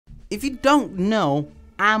if you don't know,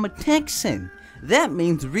 I'm a Texan. That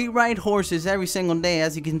means we ride horses every single day.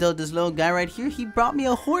 As you can tell, this little guy right here, he brought me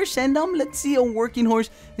a horse, and let's see a working horse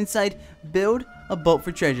inside. Build a boat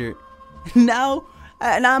for treasure. Now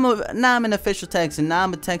I'm an official Texan. Now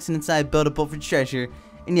I'm a Texan inside. Build a boat for treasure.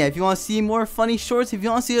 And yeah, if you want to see more funny shorts, if you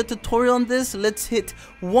want to see a tutorial on this, let's hit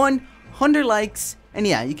 100 likes. And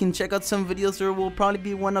yeah, you can check out some videos. There will probably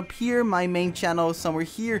be one up here. My main channel is somewhere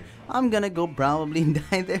here. I'm gonna go probably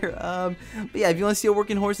die there. But yeah, if you want to see a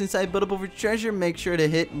working horse inside Build a Boat for Treasure, make sure to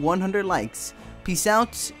hit 100 likes. Peace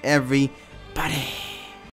out, everybody.